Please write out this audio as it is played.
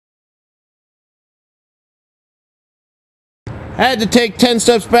Had to take 10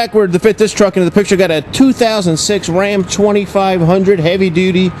 steps backward to fit this truck into the picture. Got a 2006 Ram 2500 heavy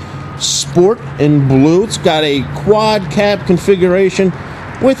duty sport in blue. It's got a quad cab configuration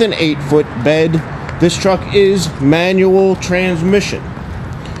with an 8-foot bed. This truck is manual transmission.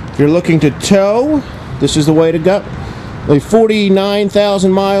 If you're looking to tow, this is the way to go. Like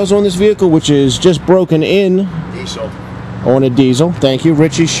 49,000 miles on this vehicle, which is just broken in. Diesel. On a diesel. Thank you,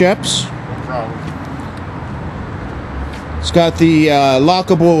 Richie Sheps. No problem. It's got the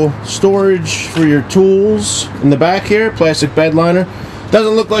lockable storage for your tools in the back here. Plastic bed liner.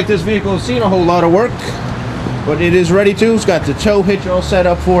 Doesn't look like this vehicle has seen a whole lot of work, but it is ready to. It's got the tow hitch all set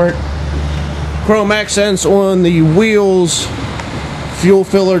up for it. Chrome accents on the wheels. Fuel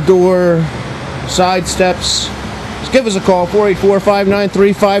filler door. Side steps. Just give us a call,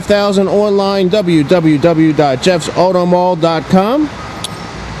 484-593-5000, online, www.jeffsautomall.com.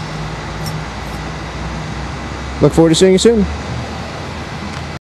 Look forward to seeing you soon.